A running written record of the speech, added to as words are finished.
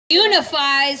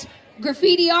unifies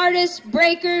graffiti artists,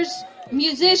 breakers,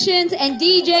 musicians, and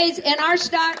DJs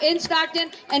in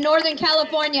Stockton and Northern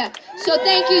California. So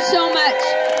thank you so much.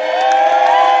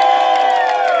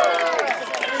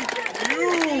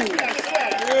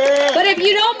 But if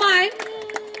you don't mind,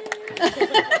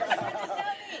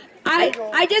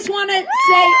 I just want to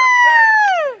say...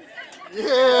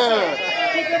 Yeah!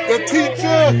 The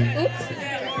teacher! Oops.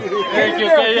 Thank you,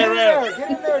 KRS. Get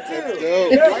in there too.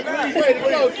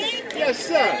 Yes,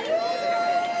 sir.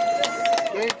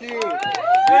 Thank you.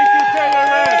 Thank you,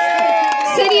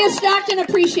 KRS. City of Stockton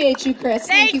appreciates you, Chris.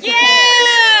 Thank you.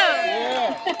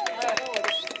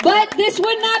 But this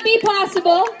would not be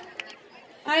possible.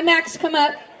 Hi, Max, come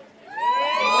up.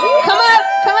 Come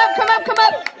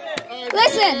up.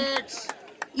 Listen,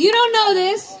 you don't know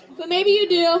this, but maybe you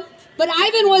do, but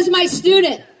Ivan was my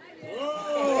student.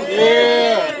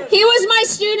 Yeah. He was my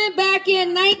student back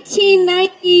in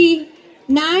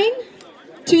 1999,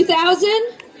 2000,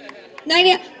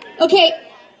 90. Okay,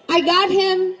 I got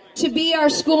him to be our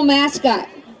school mascot.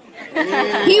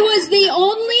 He was the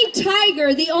only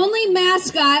tiger, the only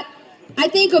mascot, I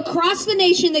think, across the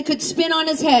nation that could spin on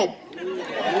his head.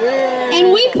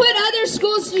 And we put other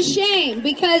schools to shame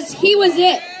because he was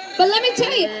it. But let me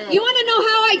tell you, you want to know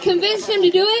how I convinced him to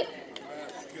do it?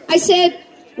 I said,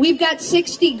 we've got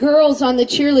 60 girls on the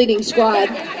cheerleading squad.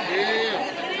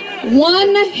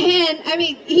 One hen,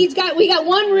 we got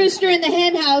one rooster in the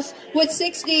hen house with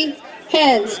 60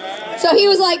 hens. So he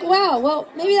was like, wow, well,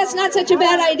 maybe that's not such a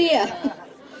bad idea.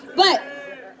 But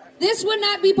this would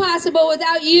not be possible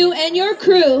without you and your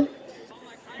crew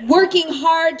working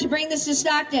hard to bring this to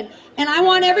Stockton. And I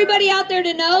want everybody out there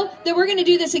to know that we're going to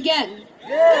do this again.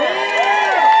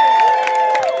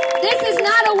 This is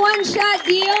not a one-shot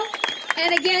deal.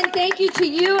 And again, thank you to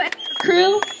you and your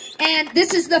crew. And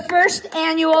this is the first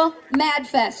annual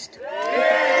Madfest.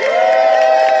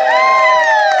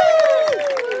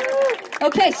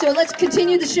 Okay, so let's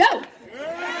continue the show.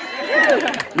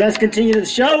 Let's continue the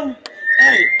show.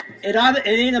 Hey, it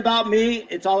ain't about me.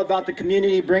 It's all about the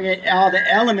community, bringing all the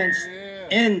elements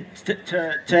in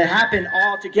to happen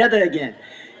all together again.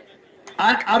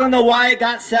 I don't know why it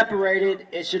got separated.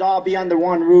 It should all be under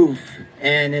one roof.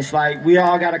 And it's like we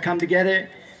all got to come together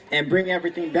and bring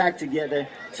everything back together.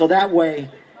 So that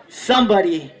way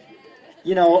somebody,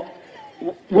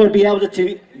 will be able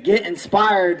to get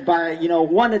inspired by,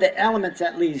 one of the elements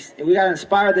at least. We got to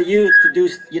inspire the youth to do,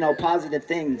 positive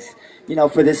things,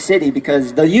 for this city,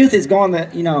 because the youth is going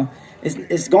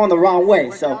it's going the wrong way.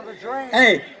 So,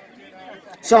 hey,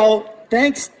 so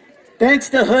thanks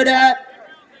to Hood App.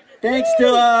 Thanks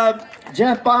to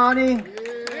Jeff Bonney,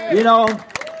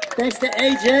 thanks to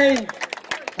AJ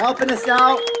helping us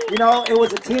out. It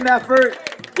was a team effort.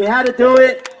 We had to do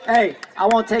it. Hey, I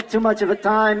won't take too much of a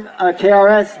time,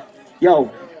 KRS.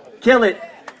 Yo, kill it.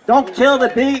 Don't kill the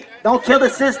beat. Don't kill the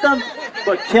system,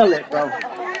 but kill it, bro.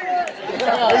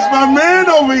 It's my man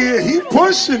over here. He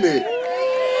pushing it.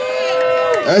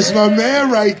 That's my man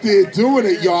right there doing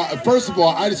it, y'all. First of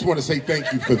all, I just want to say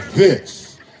thank you for this.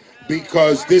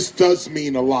 Because this does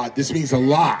mean a lot. This means a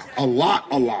lot.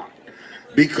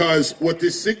 Because what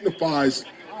this signifies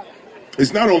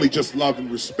is not only just love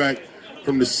and respect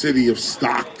from the city of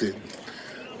Stockton,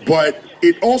 but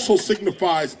it also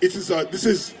signifies this is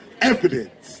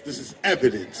evidence. This is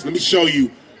evidence. Let me show you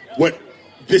what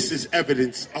this is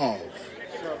evidence of.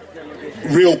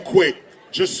 Real quick,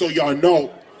 just so y'all know,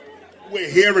 we're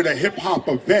here at a hip-hop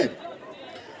event.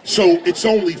 So it's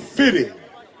only fitting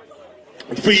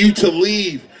for you to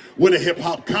leave with a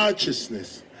hip-hop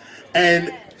consciousness.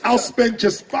 And I'll spend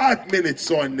just 5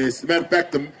 minutes on this. As a matter of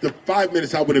fact, the 5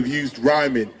 minutes I would have used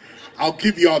rhyming, I'll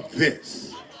give y'all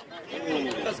this.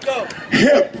 Let's go.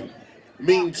 Hip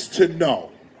means to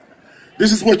know.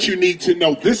 This is what you need to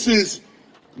know. This is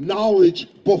knowledge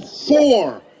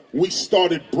before we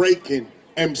started breaking,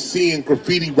 MCing,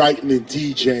 graffiti writing, and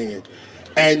DJing,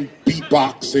 and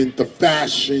beatboxing, the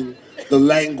fashion, the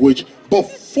language.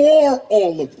 Before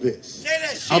all of this,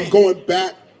 I'm going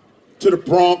back to the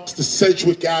Bronx, to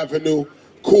Sedgwick Avenue,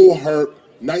 Cool Herc,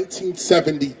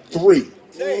 1973,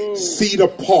 Cedar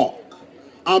Park.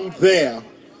 I'm there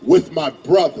with my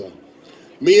brother.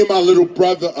 Me and my little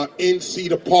brother are in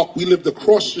Cedar Park. We lived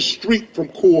across the street from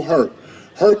Cool Herc.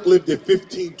 Herc lived at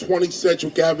 1520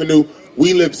 Sedgwick Avenue.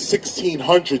 We lived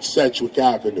 1600 Sedgwick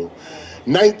Avenue.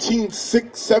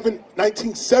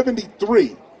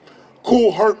 1973,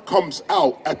 Cool Herc comes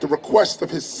out at the request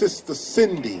of his sister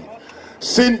Cindy.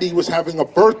 Cindy was having a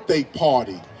birthday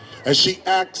party, and she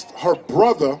asked her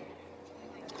brother,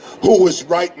 who was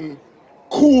writing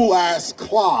Cool Ass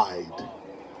Clyde,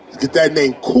 Get that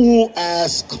name, Cool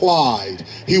Ass Clyde.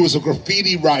 He was a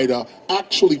graffiti writer,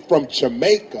 actually from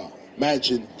Jamaica.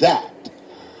 Imagine that.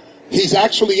 He's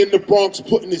actually in the Bronx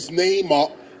putting his name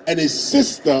up, and his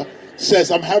sister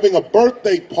says, I'm having a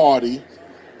birthday party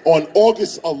on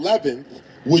August 11th.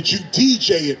 Would you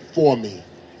DJ it for me?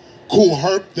 Cool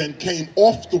Herc then came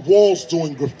off the walls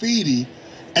doing graffiti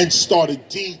and started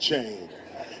DJing.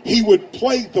 He would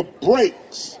play the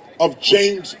breaks of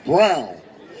James Brown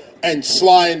and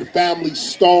Sly and the Family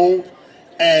Stone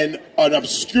and an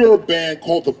obscure band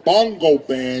called the Bongo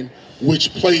Band,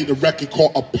 which played a record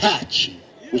called Apache,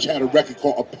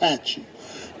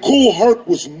 Cool Herc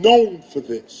was known for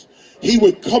this. He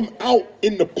would come out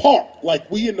in the park, like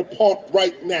we in the park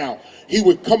right now. He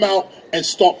would come out and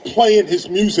start playing his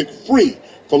music free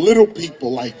for little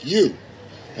people like you.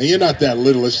 And you're not that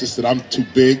little, it's just that I'm too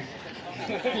big.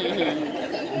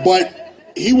 But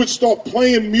he would start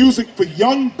playing music for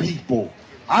young people.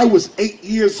 I was 8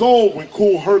 years old when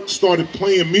Cool Herc started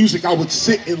playing music. I would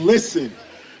sit and listen.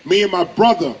 Me and my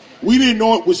brother, we didn't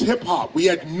know it was hip hop. We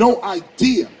had no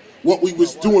idea what we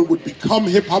was doing would become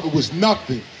hip hop. It was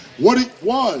nothing. What it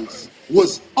was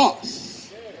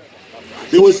us.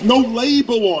 There was no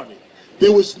label on it.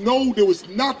 There was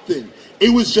nothing. It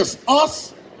was just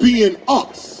us being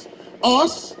us.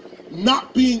 Us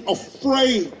not being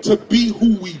afraid to be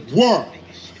who we were.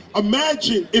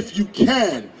 Imagine, if you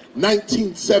can,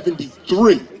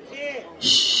 1973.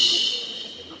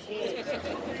 Shh.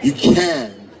 You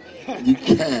can.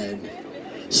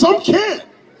 Some can't.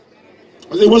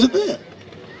 It wasn't there.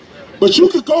 But you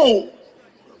could go,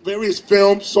 various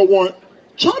films, so on,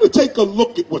 try to take a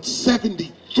look at what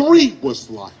 73 was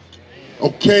like.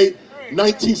 Okay?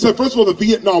 1970, first of all, the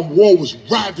Vietnam War was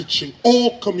ravaging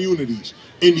all communities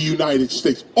in the United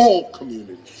States. All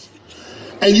communities.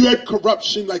 And you had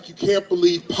corruption like you can't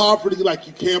believe, poverty like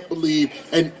you can't believe,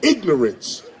 and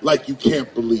ignorance like you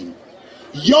can't believe.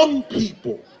 Young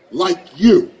people like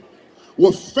you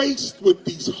were faced with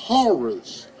these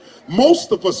horrors.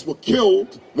 Most of us were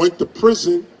killed, went to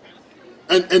prison,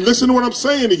 and listen to what I'm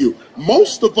saying to you.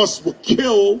 Most of us were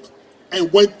killed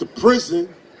and went to prison.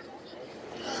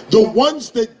 The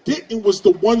ones that didn't was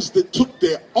the ones that took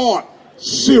their art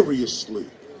seriously.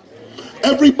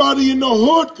 Everybody in the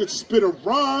hood could spit a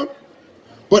rhyme,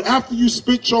 but after you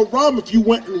spit your rhyme, if you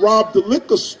went and robbed the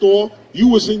liquor store, you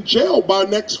was in jail by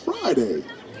next Friday.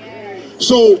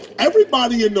 So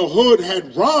everybody in the hood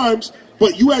had rhymes,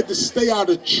 but you had to stay out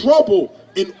of trouble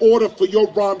in order for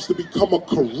your rhymes to become a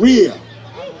career.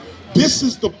 This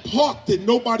is the part that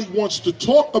nobody wants to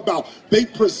talk about. They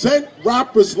present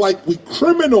rappers like we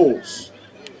criminals,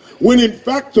 when in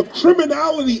fact the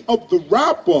criminality of the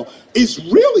rapper is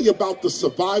really about the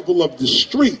survival of the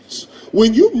streets.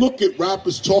 When you look at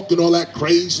rappers talking all that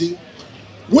crazy,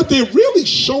 what they're really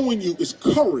showing you is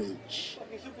courage.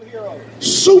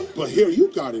 Superhero,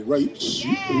 you got it right.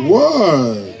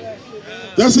 What?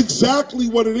 That's exactly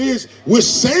what it is. We're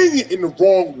saying it in the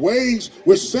wrong ways.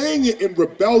 We're saying it in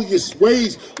rebellious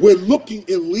ways. We're looking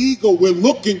illegal. We're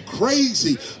looking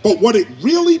crazy. But what it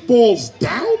really boils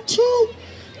down to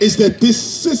is that this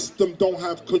system don't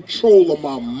have control of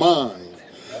my mind.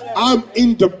 I'm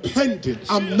independent.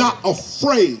 I'm not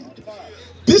afraid.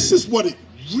 This is what it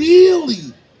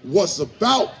really was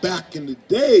about back in the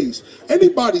days.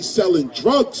 Anybody selling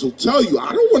drugs will tell you,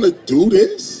 I don't want to do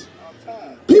this.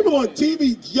 People on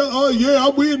TV, oh yeah,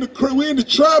 we in the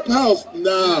trap house.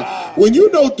 Nah, when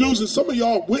you know dudes, and some of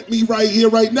y'all with me right here,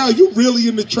 right now, you really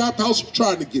in the trap house, you're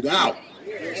trying to get out.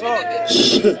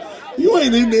 You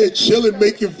ain't in there chilling,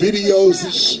 making videos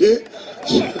and shit.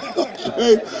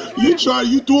 Okay?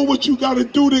 You doing what you gotta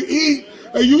do to eat,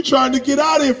 and you trying to get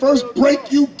out of here. First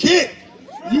break you get.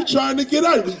 You trying to get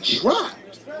out. We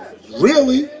trapped.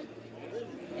 Really?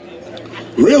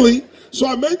 Really? So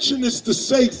I mention this to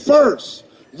say first,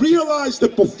 realize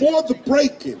that before the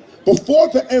breaking, before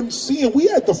the MCing, we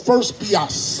had to first be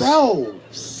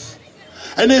ourselves.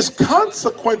 And there's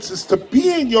consequences to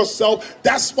being yourself.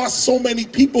 That's why so many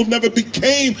people never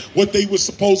became what they were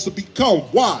supposed to become.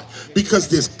 Why? Because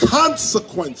there's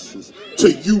consequences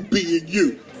to you being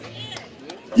you.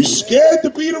 You scared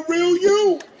to be the real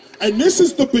you? And this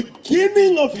is the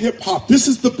beginning of hip-hop. This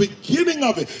is the beginning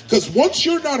of it. Because once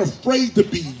you're not afraid to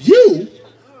be you,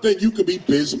 then you can be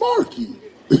Biz Markie.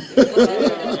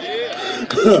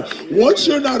 Once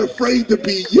you're not afraid to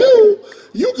be you,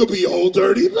 you could be Old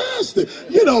Dirty Bastard.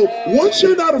 You know, once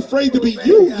you're not afraid to be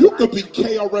you, you could be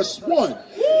KRS One.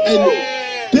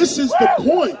 And this is the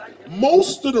point.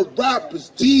 Most of the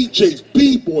rappers, DJs,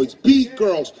 B-boys,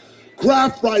 B-girls,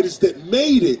 graph writers that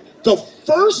made it, the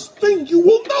first thing you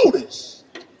will notice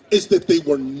is that they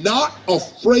were not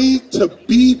afraid to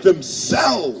be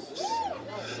themselves.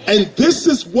 And this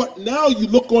is what now you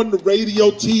look on the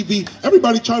radio, TV,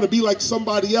 everybody trying to be like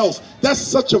somebody else. That's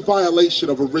such a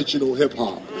violation of original hip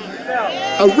hop.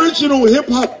 Original hip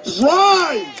hop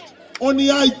thrived on the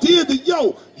idea that,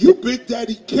 yo, you Big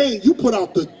Daddy Kane, you put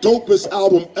out the dopest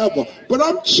album ever, but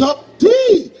I'm Chuck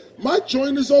D. My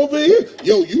joint is over here.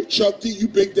 Yo, you Chuck D, you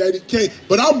Big Daddy Kane,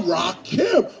 but I'm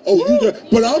Rakim. Oh, you that,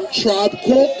 but I'm Tribe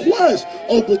Called Quest.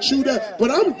 Oh, but you that,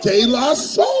 but I'm De La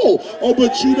Soul. Oh,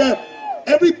 but you that.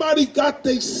 Everybody got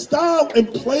their style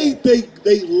and played they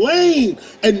lane,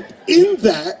 and in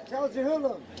that,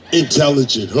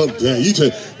 intelligent hook. Damn, you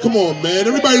just come on, man.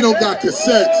 Everybody don't got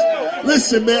cassettes.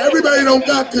 Listen, man. Everybody don't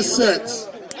got cassettes.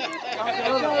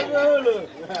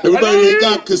 Everybody ain't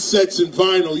got cassettes and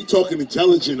vinyl. You talking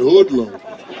intelligent hoodlum.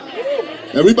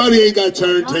 Everybody ain't got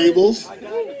turntables.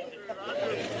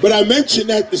 But I mention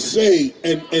that to say,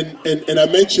 and I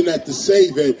mention that to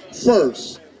say that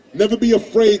first, never be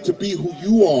afraid to be who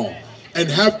you are and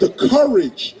have the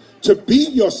courage to be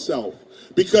yourself.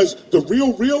 Because the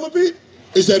real of it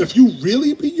is that if you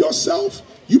really be yourself,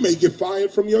 you may get fired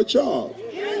from your job.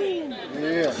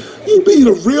 Yeah. You be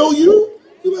the real you.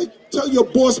 You like tell your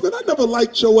boss, man, I never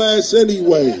liked your ass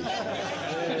anyway.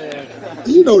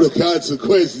 You know the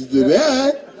consequences to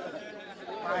that.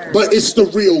 But it's the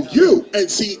real you. And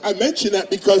see, I mention that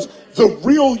because the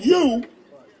real you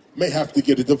may have to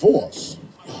get a divorce.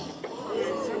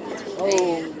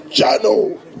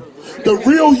 Jono, the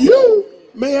real you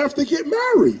may have to get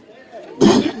married.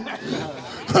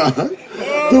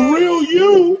 The real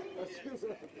you,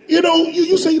 you know,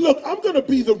 you say, look, I'm going to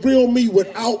be the real me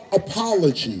without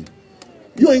apology.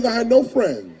 You ain't going to have no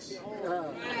friends.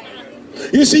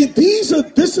 You see, these are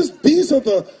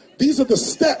the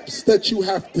steps that you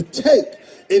have to take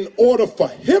in order for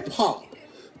hip hop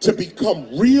to become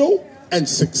real and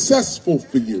successful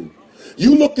for you.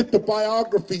 You look at the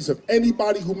biographies of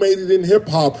anybody who made it in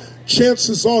hip-hop,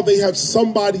 chances are they have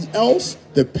somebody else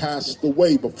that passed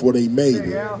away before they made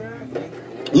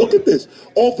it. Look at this.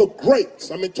 All the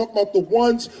greats. I mean, talk about the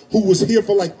ones who was here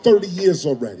for like 30 years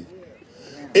already.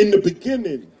 In the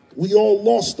beginning, we all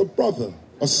lost a brother,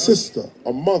 a sister,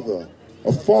 a mother,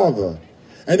 a father.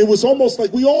 And it was almost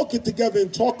like we all get together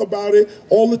and talk about it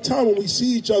all the time when we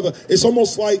see each other. It's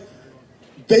almost like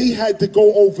they had to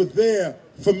go over there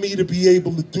for me to be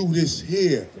able to do this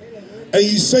here. And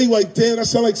you say like, damn, that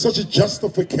sounds like such a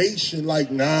justification,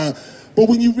 like nah. But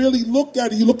when you really look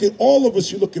at it, you look at all of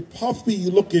us, you look at Puffy,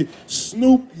 you look at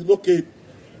Snoop, you look at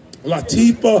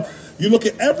Latifah, you look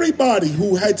at everybody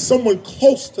who had someone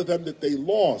close to them that they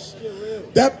lost.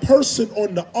 That person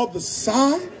on the other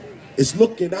side is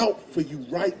looking out for you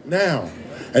right now.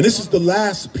 And this is the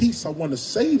last piece I want to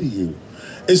say to you,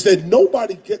 is that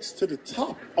nobody gets to the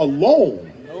top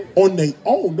alone. On their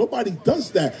own. Nobody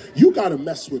does that. You got to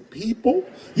mess with people.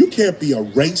 You can't be a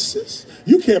racist.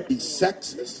 You can't be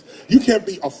sexist. You can't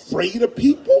be afraid of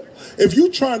people. If you're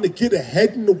trying to get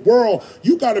ahead in the world,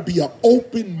 you got to be an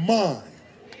open mind.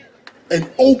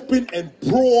 An open and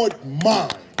broad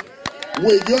mind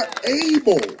where you're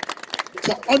able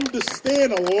to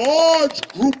understand a large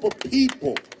group of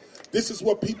people. This is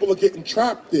what people are getting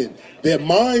trapped in. Their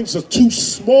minds are too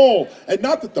small. And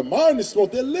not that the mind is small,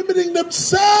 they're limiting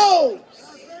themselves.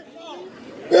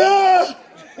 Yeah.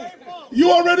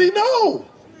 You already know.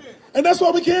 And that's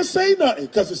why we can't say nothing,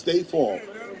 because it's their fault.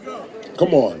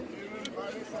 Come on.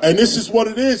 And this is what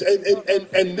it is.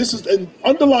 And this is, and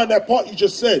underline that part you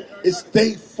just said. It's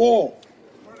their fault.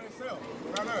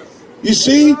 You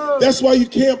see, that's why you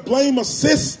can't blame a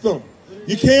system.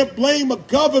 You can't blame a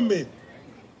government.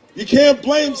 You can't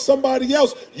blame somebody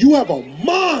else. You have a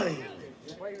mind.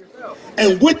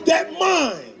 And with that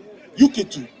mind, you can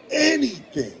do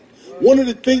anything. One of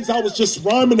the things I was just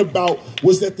rhyming about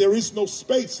was that there is no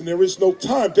space and there is no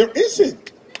time. There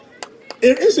isn't.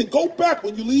 It isn't. Go back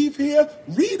when you leave here,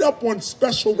 read up on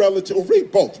special relativity, or read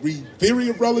both. Read theory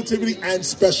of relativity and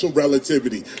special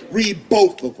relativity. Read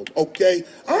both of them, okay?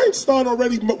 Einstein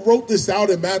already wrote this out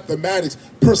in mathematics.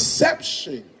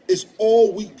 Perception is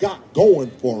all we got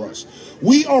going for us.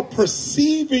 We are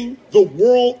perceiving the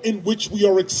world in which we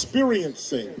are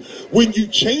experiencing. When you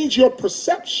change your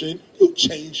perception, you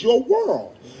change your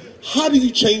world. How do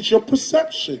you change your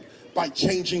perception? By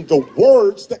changing the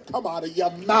words that come out of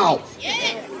your mouth.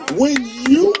 Yes. When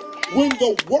you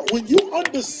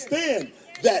understand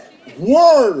that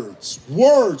words,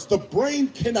 the brain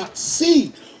cannot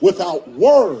see without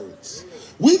words.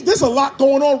 There's a lot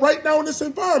going on right now in this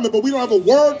environment, but we don't have a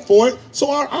word for it. So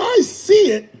our eyes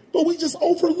see it, but we just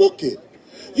overlook it.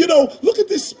 You know, look at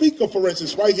this speaker, for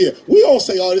instance, right here. We all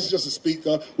say, oh, this is just a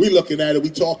speaker. We looking at it. We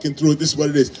talking through it. This is what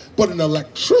it is. But an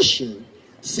electrician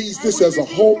sees this as a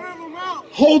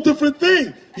whole different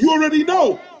thing. You already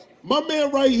know. My man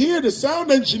right here, the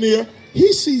sound engineer,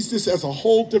 he sees this as a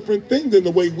whole different thing than the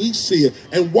way we see it.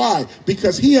 And why?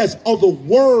 Because he has other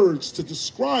words to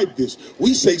describe this.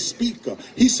 We say speaker.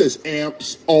 He says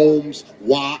amps, ohms,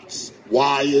 watts,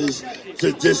 wires.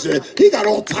 He got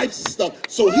all types of stuff.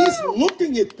 So he's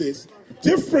looking at this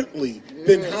differently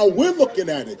than how we're looking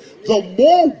at it. The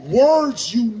more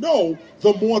words you know,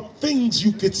 the more things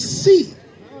you could see.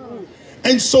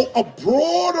 And so a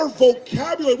broader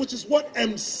vocabulary, which is what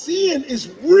MCing is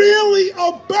really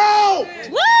about.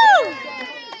 Woo!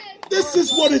 This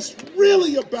is what it's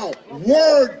really about.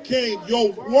 Word game,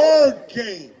 your word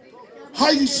game.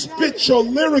 How you spit your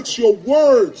lyrics, your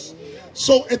words.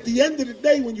 So at the end of the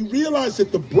day, when you realize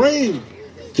that the brain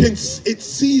it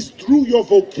sees through your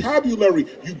vocabulary,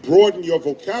 you broaden your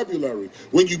vocabulary.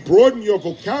 When you broaden your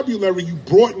vocabulary, you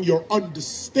broaden your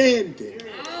understanding.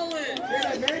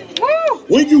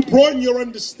 When you broaden your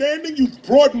understanding, you've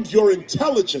broadened your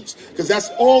intelligence. Because that's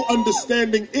all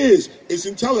understanding is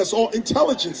intelligence. That's all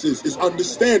intelligence is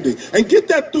understanding. And get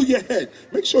that through your head.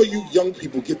 Make sure you young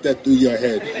people get that through your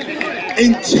head.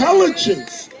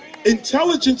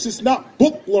 Intelligence is not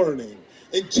book learning.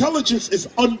 Intelligence is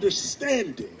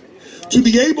understanding. To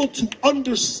be able to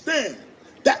understand,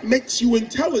 that makes you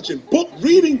intelligent.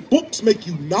 Reading books make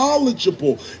you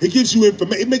knowledgeable. It gives you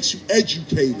information. It makes you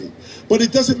educated. But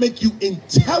it doesn't make you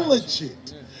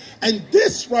intelligent. And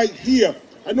this right here,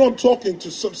 I know I'm talking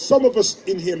to some of us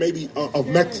in here maybe of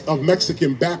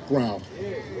Mexican background.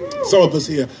 Some of us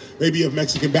here maybe of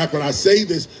Mexican background. I say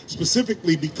this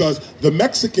specifically because the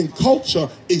Mexican culture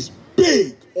is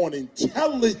big on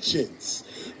intelligence.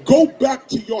 Go back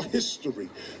to your history.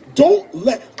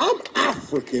 I'm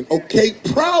African, okay?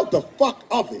 Proud the fuck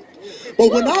of it.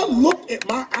 But when I look at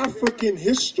my African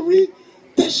history,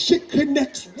 that shit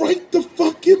connects right to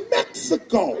fucking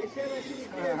Mexico.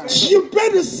 You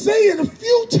better say it a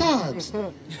few times.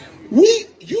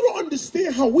 You don't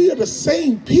understand how we are the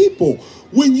same people.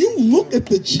 When you look at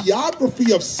the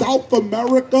geography of South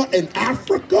America and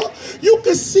Africa, you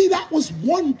can see that was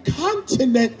one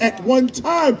continent at one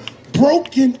time,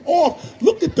 broken off.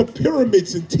 Look at the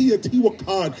pyramids in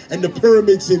Teotihuacan and the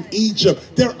pyramids in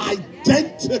Egypt. They're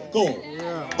identical.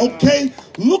 Okay?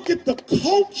 Look at the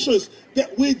cultures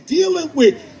that we're dealing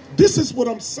with. This is what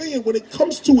I'm saying. When it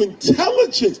comes to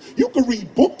intelligence, you can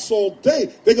read books all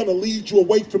day. They're going to lead you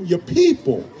away from your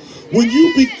people. When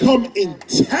you become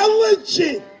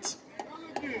intelligent,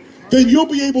 then you'll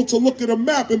be able to look at a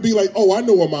map and be like, oh, I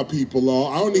know where my people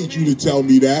are. I don't need you to tell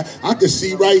me that. I can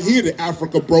see right here that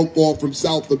Africa broke off from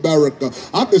South America.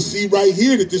 I can see right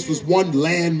here that this was one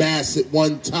landmass at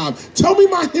one time. Tell me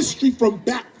my history from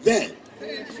back then.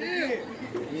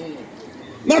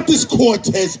 Not this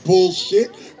Cortez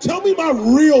bullshit. Tell me my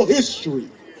real history.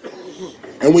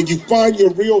 And when you find your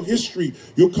real history,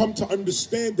 you'll come to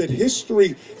understand that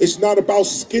history is not about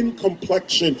skin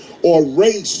complexion or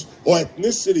race or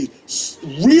ethnicity.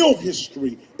 Real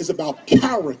history is about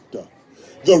character.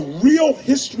 The real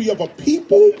history of a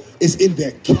people is in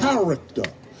their character.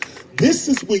 This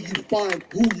is where you find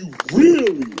who you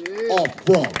really are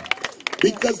from.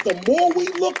 Because the more we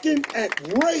looking at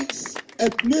race,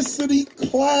 ethnicity,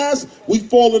 class, we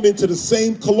falling into the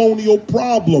same colonial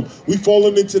problem. We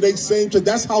falling into the same,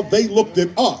 that's how they looked at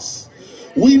us.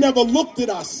 We never looked at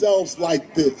ourselves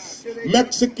like this.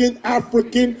 Mexican,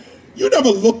 African, you never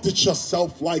looked at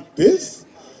yourself like this.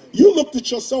 You looked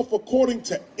at yourself according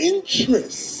to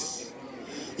interests.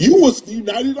 You was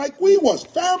united like we was,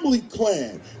 family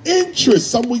clan, interests.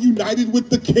 Some were united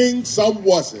with the king, some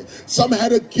wasn't. Some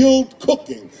had a guild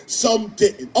cooking, some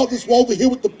didn't. Others were over here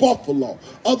with the buffalo.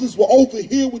 Others were over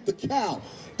here with the cow.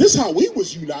 This is how we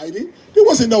was united. There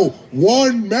wasn't no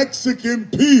one Mexican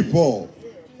people.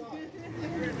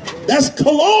 That's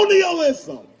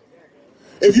colonialism.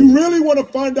 If you really want to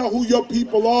find out who your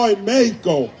people are in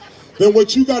Mexico, then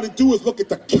what you got to do is look at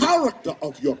the character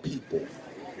of your people.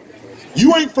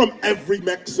 You ain't from every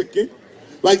Mexican.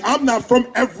 Like, I'm not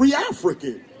from every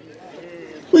African.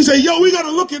 We say, yo, we got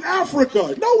to look at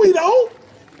Africa. No, we don't.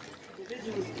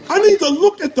 I need to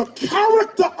look at the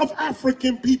character of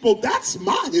African people. That's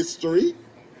my history.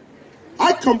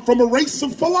 I come from a race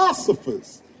of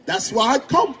philosophers. That's where I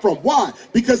come from. Why?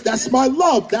 Because that's my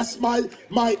love. That's my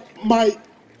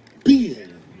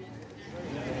being.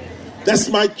 That's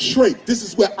my trait. This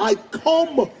is where I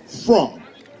come from.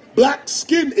 Black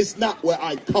skin is not where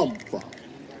I come from.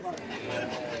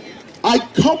 I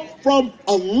come from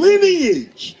a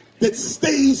lineage that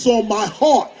stays on my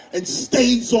heart and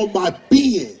stays on my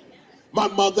being. My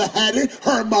mother had it,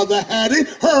 her mother had it,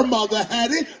 her mother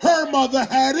had it, her mother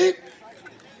had it.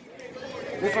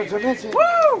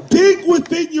 Dig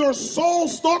within your soul.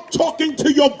 Start talking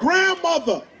to your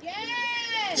grandmother.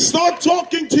 Start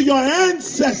talking to your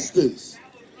ancestors.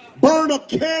 Burn a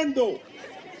candle.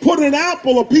 Put an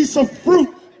apple, a piece of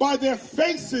fruit by their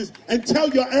faces and tell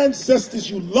your ancestors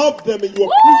you love them and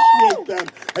you appreciate them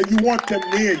and you want them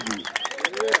near you.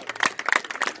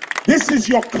 This is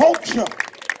your culture.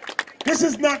 This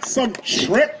is not some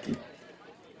trick.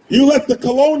 You let the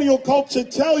colonial culture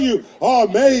tell you, oh,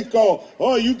 Mexico,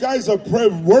 oh, you guys are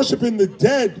worshiping the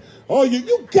dead. Oh,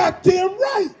 you goddamn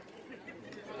right.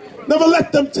 Never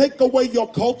let them take away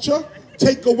your culture,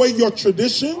 take away your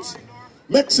traditions.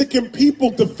 Mexican people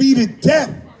defeated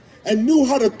death and knew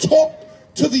how to talk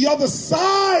to the other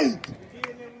side.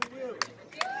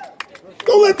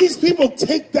 Don't let these people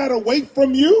take that away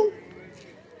from you.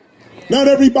 Not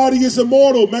everybody is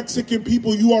immortal. Mexican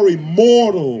people, you are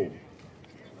immortal.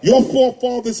 Your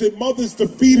forefathers and mothers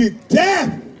defeated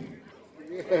death.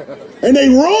 And they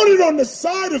wrote it on the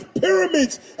side of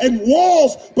pyramids and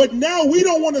walls. But now we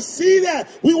don't want to see that.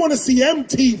 We want to see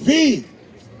MTV.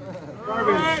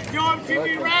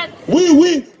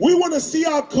 We want to see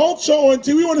our culture on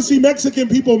TV. We want to see Mexican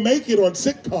people make it on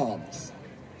sitcoms.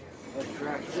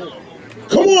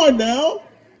 Come on now.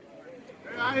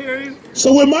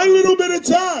 So with my little bit of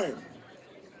time,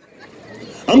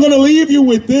 I'm going to leave you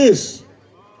with this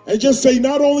and just say,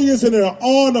 not only is it an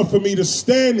honor for me to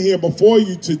stand here before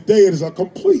you today, it is a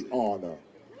complete honor.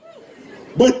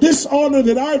 But this honor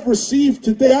that I've received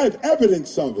today, I have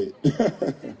evidence of it.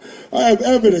 I have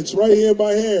evidence right here in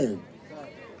my hand.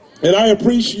 And I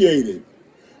appreciate it.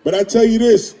 But I tell you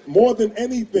this, more than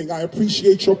anything, I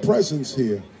appreciate your presence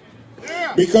here.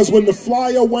 Because when the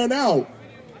flyer went out,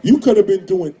 you could have been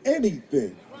doing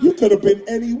anything. You could have been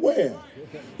anywhere.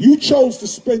 You chose to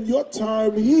spend your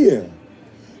time here.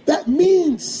 That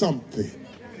means something.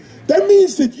 That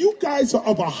means that you guys are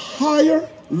of a higher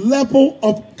level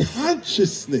of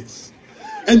consciousness.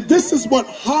 And this is what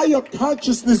higher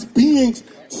consciousness beings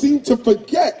seem to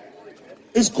forget.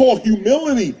 It's called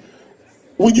humility.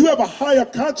 When you have a higher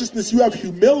consciousness, you have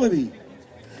humility.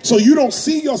 So you don't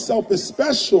see yourself as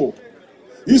special.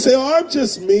 You say, oh, I'm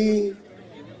just me.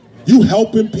 You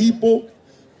helping people.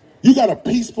 You got a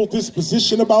peaceful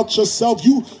disposition about yourself.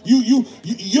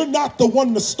 You're not the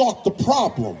one to start the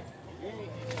problem.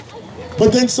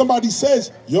 But then somebody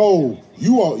says, yo,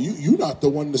 you're not the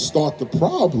one to start the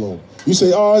problem. You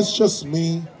say, oh, it's just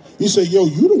me. You say, yo,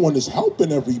 you the one that's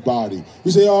helping everybody.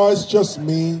 You say, oh, it's just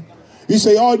me. You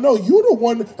say, oh, no, you the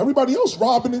one, everybody else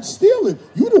robbing and stealing.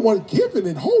 You the one giving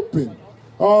and hoping.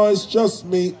 Oh, it's just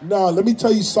me. Nah, let me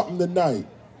tell you something tonight.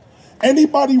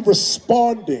 Anybody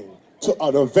responding to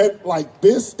an event like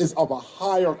this is of a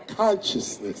higher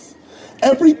consciousness.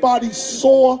 Everybody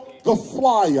saw the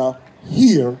flyer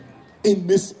here in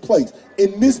this place,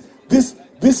 in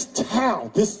this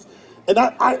town, and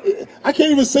I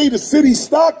can't even say the city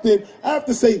Stockton. I have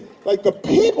to say, like, the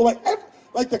people,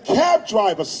 like the cab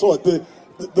driver saw it.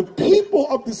 The people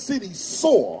of the city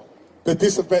saw that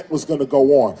this event was going to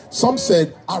go on. Some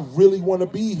said, I really want to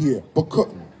be here, but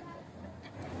couldn't.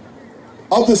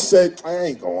 Others said, I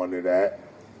ain't going to that.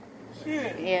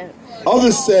 Yeah.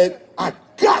 Others said, I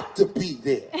got to be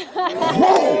there.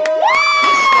 Whoa!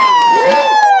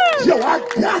 Yo, I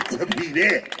got to be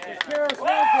there.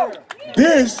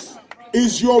 This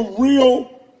is your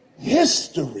real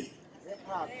history.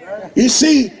 You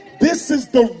see, this is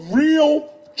the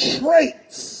real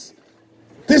traits.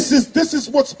 This is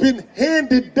what's been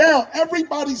handed down.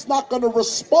 Everybody's not going to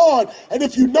respond. And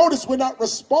if you notice, we're not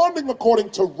responding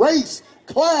according to race,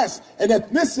 class, and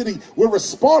ethnicity. We're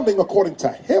responding according to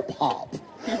hip-hop.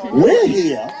 We're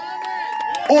here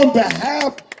on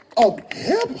behalf of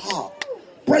hip-hop.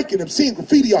 Breaking them, seeing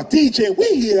graffiti, or DJing.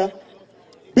 We're here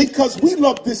because we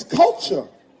love this culture.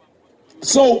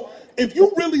 So if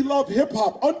you really love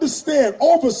hip-hop, understand,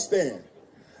 overstand,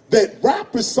 that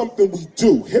rap is something we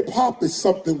do. Hip-hop is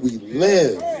something we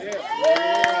live.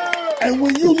 And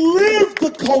when you live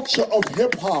the culture of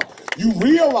hip-hop, you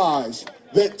realize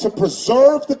that to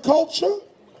preserve the culture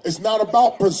is not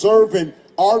about preserving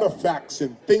artifacts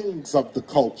and things of the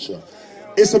culture.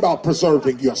 It's about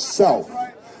preserving yourself,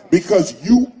 because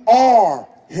you are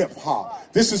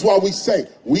hip-hop. This is why we say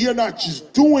we are not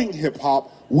just doing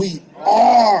hip-hop, we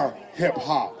are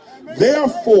hip-hop.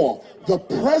 Therefore, the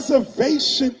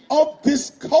preservation of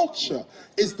this culture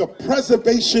is the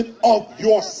preservation of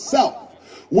yourself.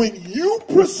 When you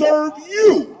preserve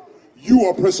you, you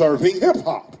are preserving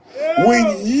hip-hop.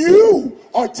 When you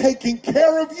are taking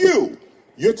care of you,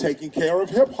 you're taking care of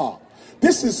hip-hop.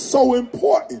 This is so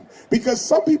important because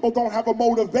some people don't have a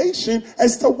motivation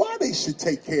as to why they should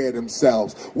take care of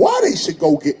themselves, why they should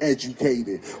go get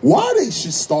educated, why they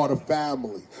should start a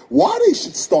family, why they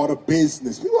should start a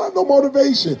business. People have no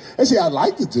motivation. They say, I'd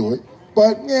like to do it,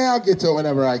 but yeah, I'll get to it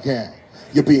whenever I can.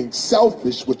 You're being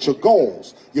selfish with your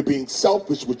goals. You're being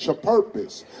selfish with your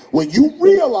purpose. When you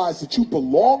realize that you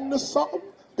belong to something,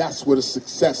 that's where the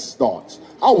success starts.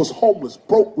 I was homeless,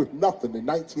 broke with nothing in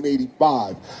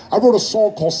 1985. I wrote a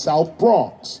song called South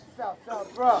Bronx.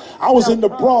 I was in the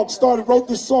Bronx, wrote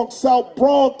this song, South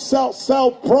Bronx,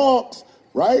 South Bronx,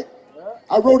 right?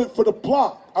 I wrote it for the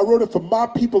block. I wrote it for my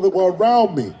people that were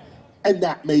around me. And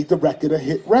that made the record a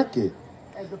hit record.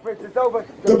 And the bridge is over.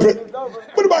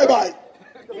 Bye-bye.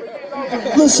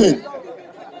 Listen,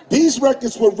 these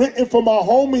records were written for my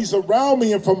homies around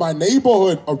me and for my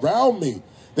neighborhood around me.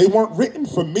 They weren't written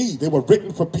for me. They were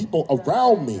written for people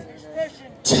around me.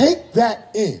 Take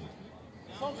that in.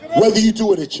 Whether you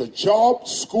do it at your job,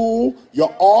 school,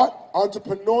 your art,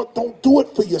 entrepreneur, don't do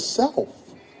it for yourself.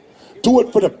 Do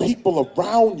it for the people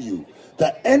around you.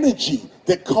 The energy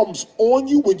that comes on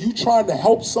you when you're trying to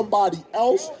help somebody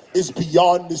else is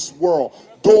beyond this world.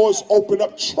 Doors open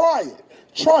up. Try it.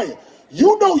 Try it.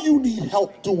 You know you need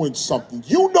help doing something.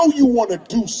 You know you want to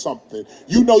do something.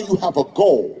 You know you have a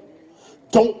goal.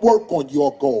 Don't work on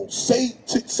your goal. Say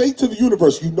to the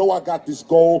universe, you know I got this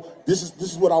goal. This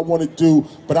is what I want to do,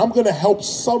 but I'm going to help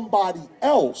somebody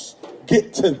else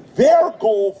get to their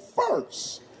goal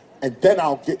first, and then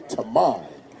I'll get to mine.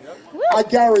 I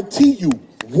guarantee you,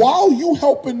 while you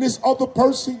helping this other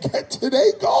person get to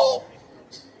their goal,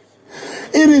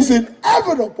 it is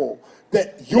inevitable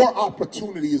that your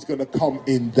opportunity is going to come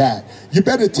in that. You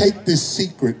better take this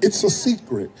secret. It's a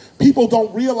secret. People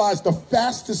don't realize the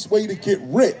fastest way to get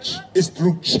rich is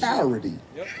through charity.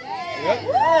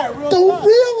 Don't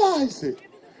realize it.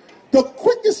 The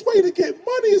quickest way to get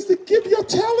money is to give your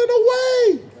talent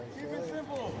away.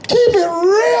 Keep it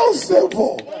real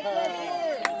simple.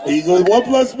 There you go.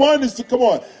 1 + 1 is to, come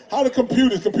on. How the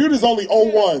computers? Computers only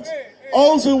O1s.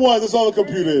 O's and ones, that's all the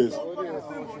computer is.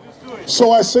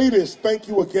 So I say this, thank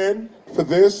you again for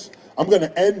this. I'm going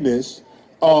to end this.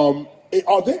 Are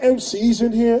there MCs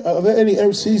in here? Are there any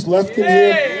MCs left in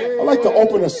here? I'd like to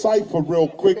open a cipher real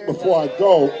quick before I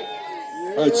go.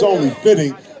 It's only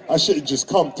fitting. I shouldn't just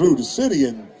come through the city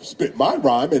and spit my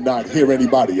rhyme and not hear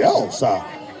anybody else.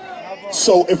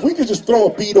 So if we could just throw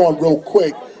a beat on real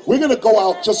quick. We're going to go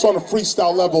out just on a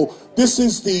freestyle level. This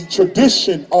is the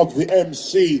tradition of the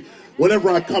MC. Whenever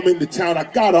I come into town, I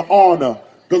got to honor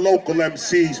the local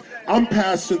MCs. I'm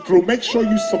passing through. Make sure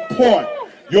you support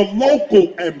your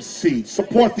local MC.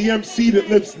 Support the MC that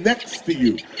lives next to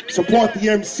you. Support the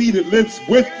MC that lives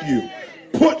with you.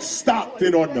 Put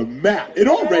Stockton on the map. It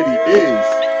already is.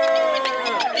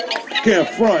 Can't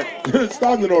front.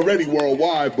 Stockton already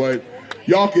worldwide, but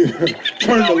y'all can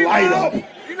turn the light up.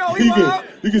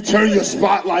 You can turn your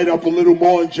spotlight up a little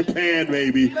more in Japan,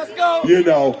 maybe. Let's go. You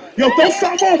know. Yo, throw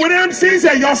something on. Where the MCs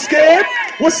at? Y'all scared?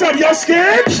 What's up? Y'all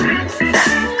scared?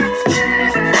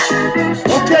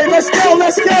 Okay, let's go,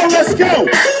 let's go, let's go.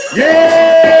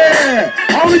 Yeah.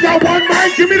 I only got one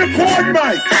mic. Give me the chord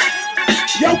mic.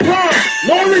 Yo, Pop,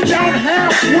 lower it down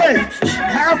halfway.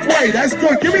 Halfway. That's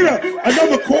good. Give me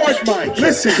another chord mic.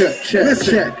 Listen.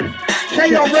 Listen.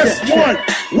 KRS One.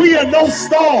 We are no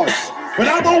stars. But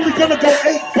I'm only gonna go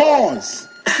 8 bars.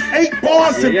 8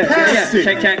 bars and pass it.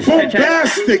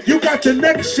 Bombastic. You got the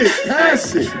next shit.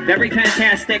 Pass it. Very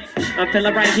fantastic. I'm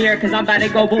feeling right here because I'm about to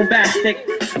go bombastic.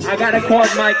 I got a chord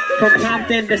mic from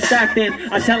Compton to Stockton.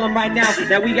 I tell them right now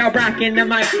that we are rocking the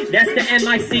mic. That's the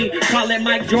MIC. Call it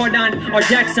Mike Jordan or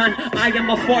Jackson. I am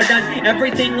a foredone.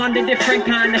 Everything on the different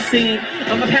kind of scene.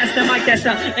 I'ma pass the mic. That's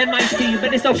the MIC.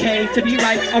 But it's okay to be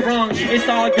right or wrong. It's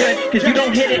all good because you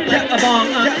don't hit it like a bomb.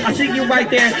 I see you right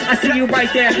there. I see you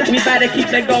right there. We better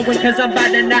keep it going because I'm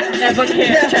about to not ever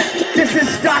care. This is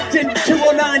Stockton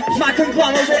 209, my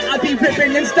conglomerate. I be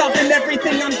ripping and stopping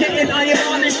everything I'm getting. I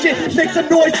am on this shit. Make some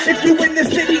noise if you in the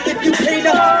city, if you pay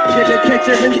no. Get a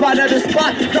picture in spot of the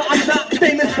spot. No, I'm not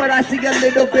famous, but I see a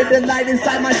little bit of light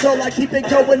inside my soul. I keep it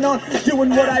going on, doing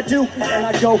what I do. And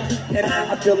I go, and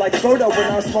I feel like Frodo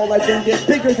when I'm small, I then get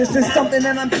bigger. This is something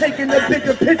and I'm taking a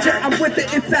bigger picture. I'm with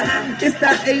it, it's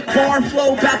that 8-bar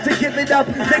flow, about to give it up.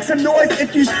 Make some noise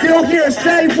if you still here,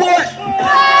 say what?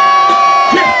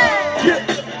 Yeah,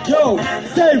 yeah. Yo,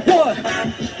 say what?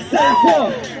 Say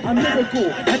what? I'm lyrical,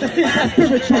 at the same time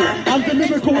spiritual. I'm the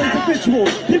lyrical individual.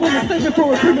 People mistake me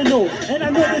for a criminal. And I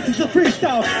know this is a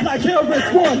freestyle like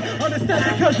KRS One. Understand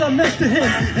because I'm next to him.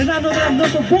 And I know that I'm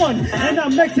 #1. And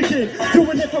I'm Mexican.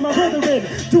 Doing it for my brethren.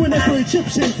 Doing it for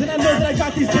Egyptians. And I know that I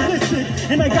got these ballistic.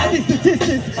 And I got these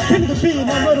statistics. King of the beat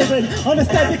and I'm murdering.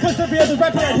 Understand because every other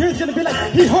rapper out here is gonna be like,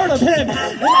 he heard of him. And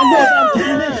I know that I'm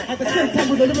killing him at the same time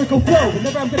with a lyrical flow.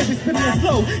 Whenever I'm gonna be spinning it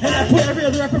slow. And I put every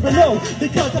other rapper below.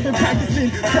 Because I've been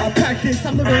practicing. So I practice.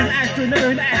 I'm never an actor, never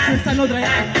an actress. I know that I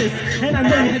act this. And I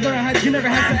know you never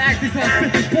had to act this. I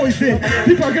spit this poison.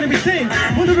 People are gonna be saying,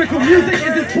 well, lyrical music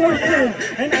is this poison.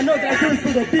 And I know that I do this for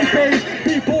the B-bass,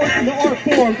 B-boys, and the art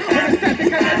form. Understand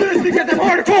because I do this because I'm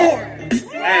hardcore.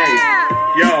 Hey,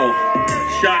 yo,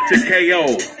 shot to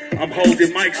KO. I'm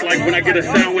holding mics like when I get a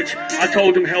sandwich, I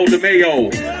told him hell the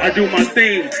mayo. I do my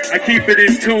thing, I keep it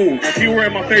in tune. He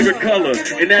wearing my favorite color,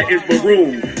 and that is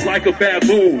maroon. Like a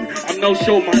baboon, I'm no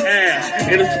show my ass.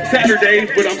 And it's Saturday,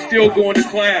 but I'm still going to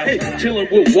class. Chilling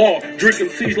with Walt, drinking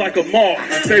C's like a moth.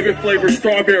 Favorite flavor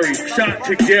strawberry, shot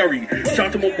to Gary.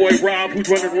 Shot to my boy Rob, who's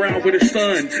running around with his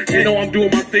son. You know I'm doing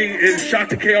my thing, and shot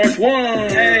to KRS One.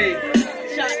 Hey.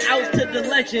 Shout out to the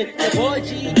legend, the boy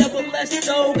G-double-S,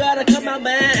 so gotta come out,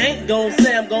 man. Ain't gon'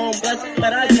 say I'm gon' bless,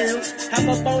 but I do.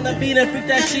 Hop up on the beat and freak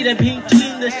that shit and be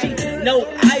king the sheet. No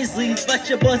Isleys, but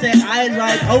your boys and eyes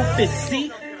like open. See?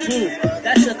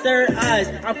 That's the third eyes.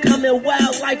 I'm coming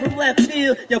wild like from left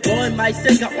field. Your boy might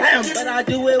say a ram, but I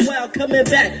do it well. Coming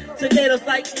back, tomatoes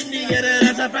like Indiana.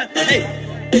 That's a fact. Hey.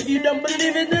 If you don't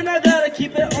believe it, then I gotta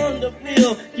keep it on the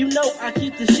field. You know I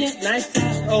keep the shit nice.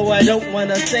 Oh, I don't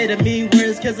wanna say the mean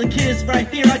words, cause the kids right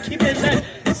here, I keep it nice.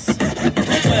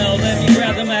 Well, let me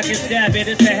grab the mic and stab it.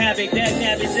 It's a havoc, that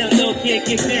nabby, still little kid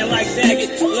kicks in like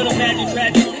Saget. Little magic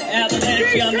tragic,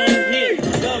 avalanche, y'all know the hit.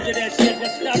 Go to that shit,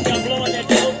 that stuck, I'm blowing that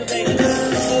dope, baby.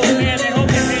 Oh man, they hope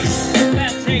they hate,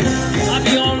 fat tape. I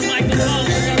be on like the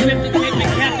phone, I rip the tape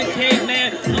and Captain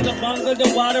Caveman. Unga bunga,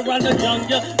 the water on the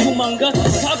jungle, humunga.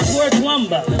 Talk words,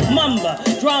 lumber, mumba,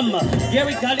 drama.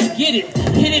 Gary gotta get it,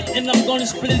 hit it, and I'm gonna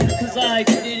split it because I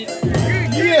did it.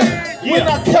 Yeah, when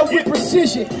I cut with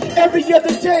precision, every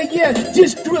other day, yeah,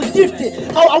 just real gifted.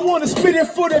 I wanna spit it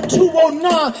for the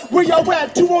 209. Where y'all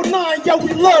at, 209? Yeah,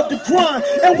 we love to grind,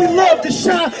 and we love to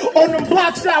shine. On them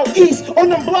blocks out east, on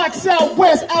them blocks out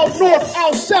west, out north,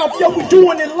 out south. Yo, we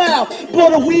doing it loud, blow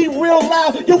the weed real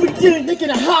loud. Yo, we getting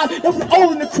it hot, and we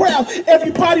all in the crowd.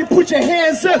 Everybody put your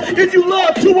hands up if you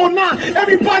love 209.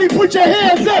 Everybody put your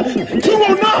hands up,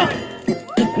 209.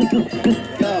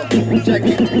 Yo, check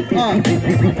it.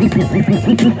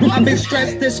 I've been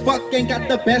stressed as fuck, ain't got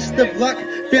the best of luck.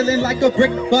 Feeling like a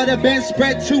brick, but I've been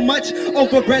spread too much.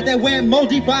 Over bread that went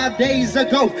moldy 5 days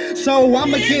ago. So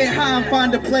I'ma get high and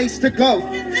find a place to go.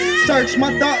 Search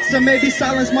my thoughts and maybe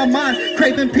silence my mind.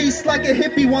 Craving peace like a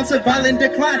hippie wants a violent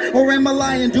decline. Or am I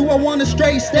lying? Do I want a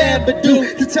straight stab? But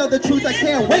to tell the truth, I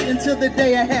can't wait until the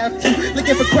day I have to. Like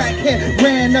if a crackhead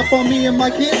ran up on me and my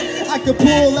kids, I could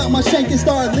pull out my shank and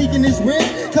start leaking his rib.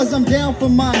 Cause I'm down for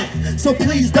mine, so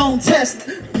please don't test.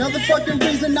 Another fucking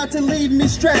reason not to leave me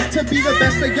stressed. To be the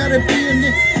best, I gotta be in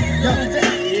it.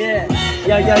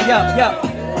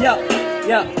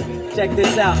 Yo. Check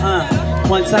this out,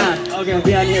 one time. Okay, I'll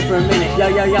be on here for a minute. Yo.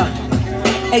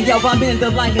 Hey yo, I'm in the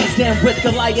lion's den with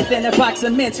Goliath and a box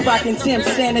of mints, rocking Tim,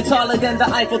 standing taller than the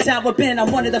Eiffel Tower. Ben, I'm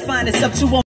one of the finest up to